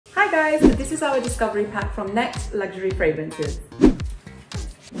Hi guys, this is our discovery pack from Next Luxury Fragrances.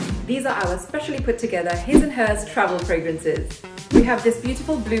 These are our specially put together his and hers travel fragrances. We have this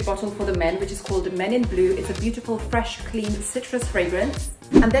beautiful blue bottle for the men, which is called Men in Blue. It's a beautiful, fresh, clean citrus fragrance.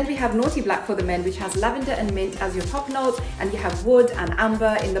 And then we have Naughty Black for the men, which has lavender and mint as your top notes, and you have wood and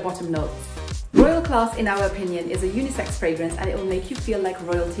amber in the bottom notes. Royal Class, in our opinion, is a unisex fragrance and it will make you feel like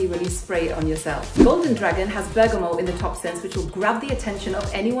royalty when you spray it on yourself. Golden Dragon has Bergamot in the top scents, which will grab the attention of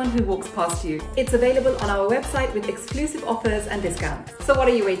anyone who walks past you. It's available on our website with exclusive offers and discounts. So what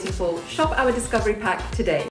are you waiting for? Shop our discovery pack today.